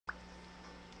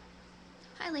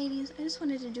ladies, I just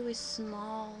wanted to do a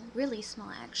small, really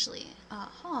small actually,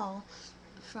 haul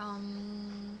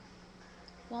from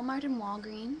Walmart and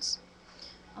Walgreens.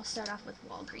 I'll start off with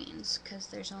Walgreens because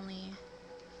there's only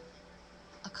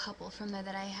a couple from there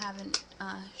that I haven't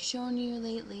shown you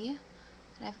lately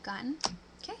that I've gotten.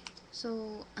 Okay,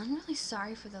 so I'm really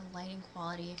sorry for the lighting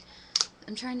quality.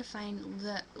 I'm trying to find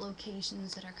the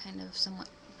locations that are kind of somewhat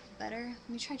better. Let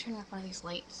me try turning off one of these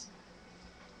lights.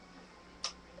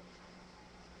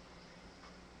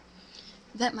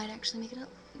 That might actually make it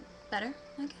better,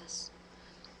 I guess.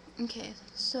 Okay,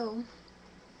 so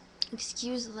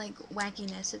excuse the like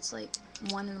wackiness. It's like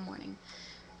 1 in the morning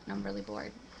and I'm really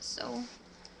bored. So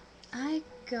I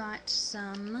got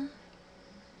some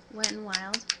Wet n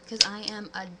Wild because I am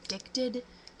addicted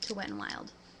to Wet n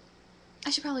Wild.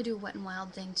 I should probably do a Wet n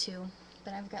Wild thing too,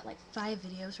 but I've got like 5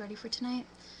 videos ready for tonight.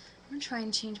 I'm gonna try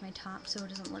and change my top so it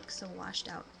doesn't look so washed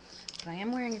out. But I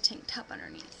am wearing a tank top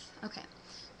underneath. Okay,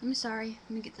 I'm sorry.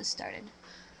 Let me get this started.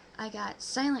 I got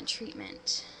Silent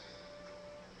Treatment,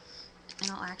 and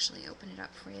I'll actually open it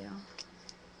up for you.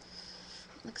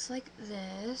 Looks like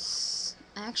this.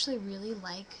 I actually really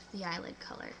like the eyelid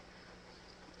color.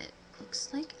 It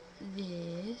looks like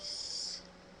this.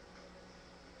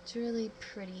 It's really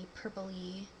pretty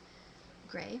purpley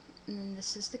gray. And then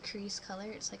this is the crease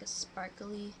color. It's like a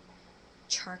sparkly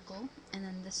charcoal. And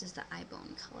then this is the eye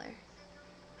bone color.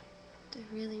 They're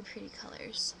really pretty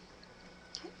colors.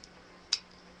 Okay.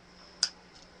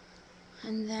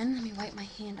 And then, let me wipe my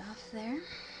hand off there.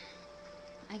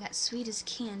 I got Sweet as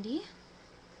Candy.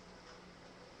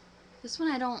 This one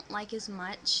I don't like as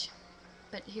much,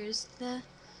 but here's the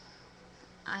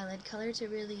eyelid color. It's a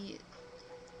really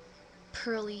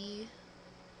pearly,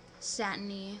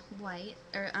 satiny white,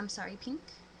 or I'm sorry, pink.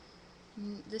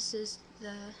 And this is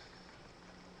the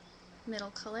middle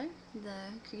color,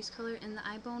 the crease color, and the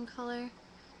eye bone color.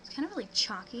 It's kind of really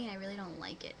chalky, and I really don't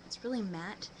like it. It's really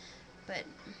matte, but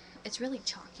it's really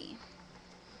chalky.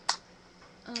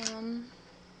 And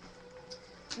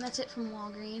that's it from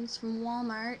Walgreens. From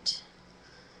Walmart,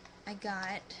 I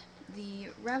got the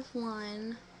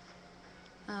Revlon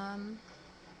Eye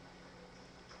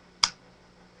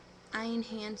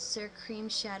Enhancer Cream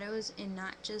Shadows in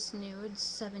Not Just Nudes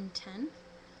 710.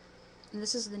 And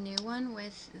this is the new one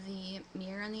with the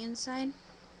mirror on the inside.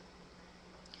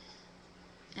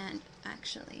 And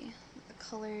actually, the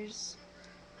colors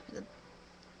are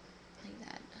like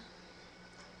that.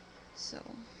 So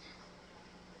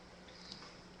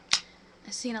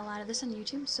I've seen a lot of this on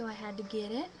YouTube, so I had to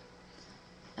get it.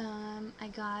 I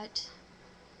got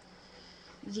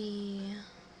the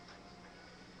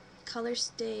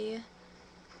colorstay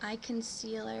eye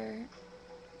concealer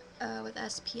with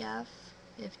SPF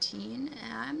 15.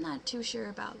 I'm not too sure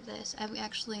about this. I've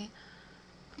actually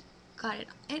got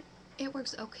it. It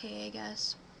works okay, I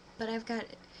guess, but I've got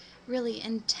really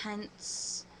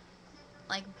intense,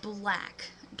 like black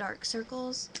dark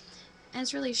circles, and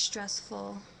it's really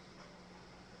stressful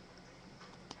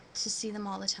to see them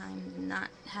all the time,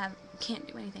 can't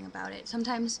do anything about it.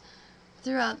 Sometimes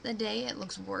throughout the day it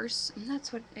looks worse, and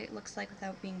that's what it looks like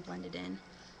without being blended in.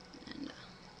 And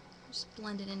just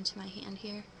blend it into my hand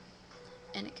here,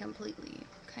 and it completely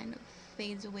kind of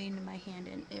fades away into my hand,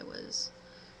 and it was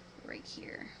right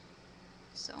here.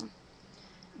 So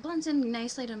it blends in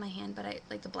nicely to my hand, but I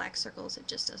like the black circles, it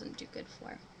just doesn't do good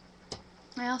for.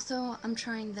 I'm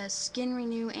trying the Skin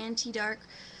Renew Anti-Dark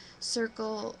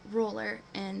Circle Roller,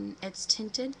 and it's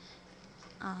tinted.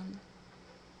 I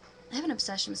have an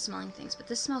obsession with smelling things, but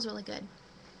this smells really good.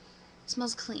 It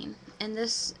smells clean, and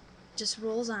this just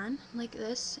rolls on like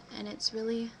this, and it's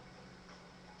really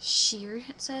sheer,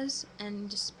 it says, and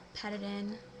just pat it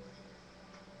in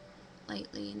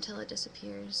lightly until it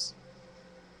disappears,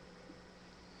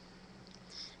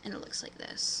 and it looks like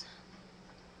this.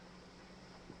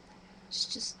 It's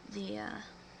just the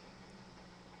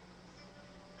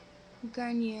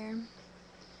Garnier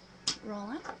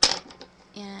roll-on,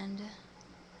 and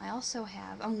I also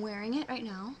have, I'm wearing it right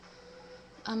now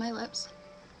on my lips.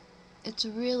 It's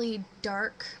really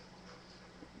dark,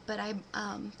 but I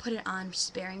put it on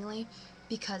sparingly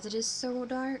because it is so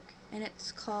dark, and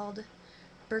it's called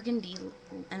Burgundy,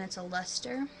 and it's a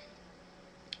lustre,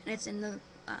 and it's in the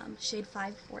shade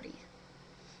 540. Let's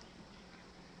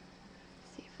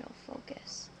see if it'll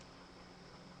focus.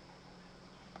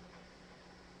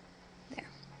 There.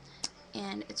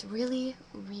 And it's really,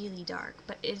 really dark,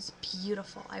 but it's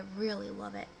beautiful. I really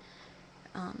love it.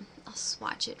 I'll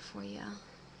swatch it for you.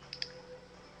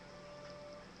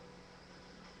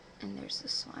 And there's the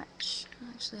swatch.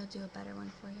 Actually, I'll do a better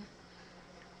one for you.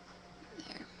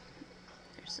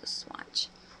 There's the swatch.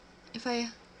 If I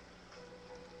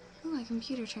Oh, my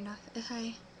computer turned off. If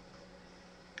I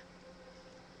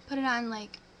put it on,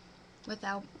 like,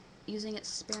 without using it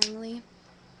sparingly,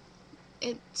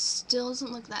 it still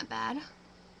doesn't look that bad.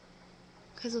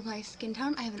 Because of my skin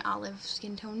tone, I have an olive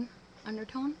skin tone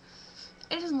undertone.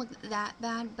 It doesn't look that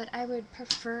bad, but I would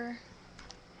prefer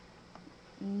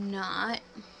not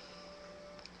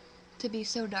to be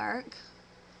so dark.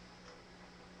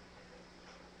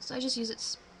 So I just use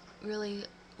it really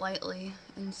lightly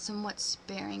and somewhat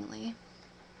sparingly.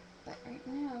 But right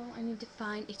now, I need to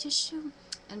find a tissue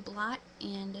and blot,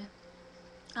 and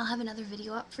I'll have another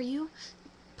video up for you,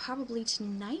 probably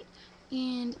tonight.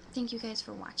 And thank you guys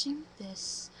for watching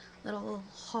this little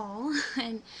haul,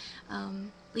 and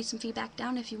leave some feedback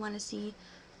down if you want to see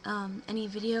any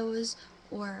videos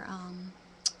or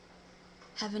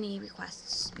have any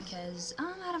requests, because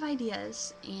I'm out of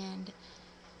ideas and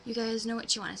you guys know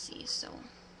what you want to see, so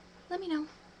let me know.